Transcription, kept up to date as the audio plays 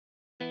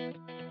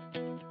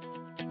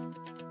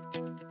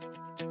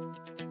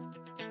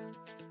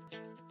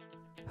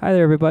Hi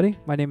there everybody,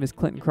 my name is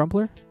Clinton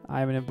Crumpler.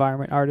 I am an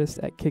environment artist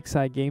at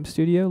Kickside Game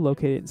Studio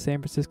located in San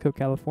Francisco,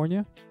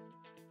 California.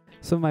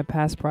 Some of my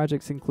past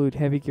projects include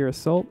Heavy Gear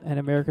Assault and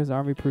America's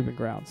Army Proving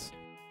Grounds.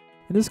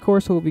 In this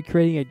course we'll be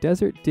creating a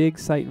desert dig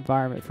site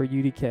environment for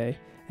UDK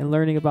and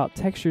learning about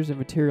textures and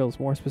materials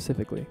more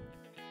specifically.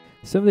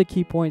 Some of the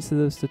key points to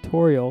this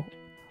tutorial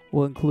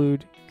will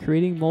include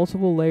creating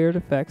multiple layered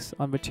effects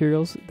on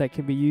materials that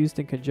can be used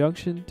in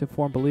conjunction to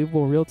form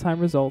believable real-time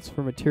results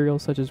for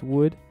materials such as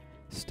wood,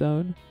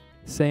 stone,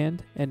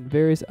 sand, and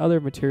various other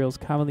materials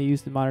commonly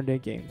used in modern-day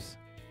games.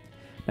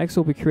 Next,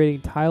 we'll be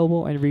creating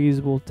tileable and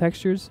reusable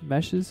textures,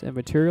 meshes, and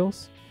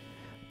materials,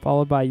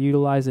 followed by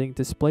utilizing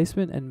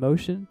displacement and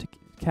motion to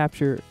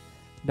capture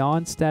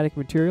non-static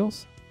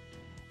materials.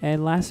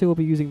 And lastly, we'll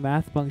be using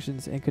math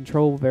functions and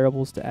controllable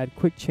variables to add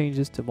quick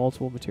changes to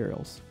multiple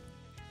materials.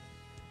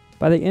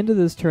 By the end of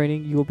this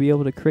training, you will be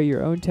able to create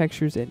your own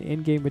textures and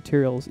in-game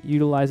materials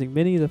utilizing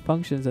many of the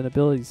functions and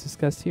abilities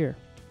discussed here.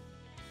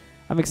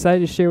 I'm excited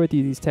to share with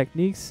you these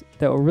techniques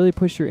that will really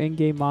push your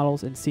in-game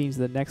models and scenes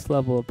to the next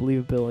level of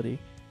believability.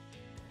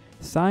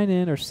 Sign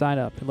in or sign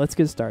up and let's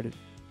get started.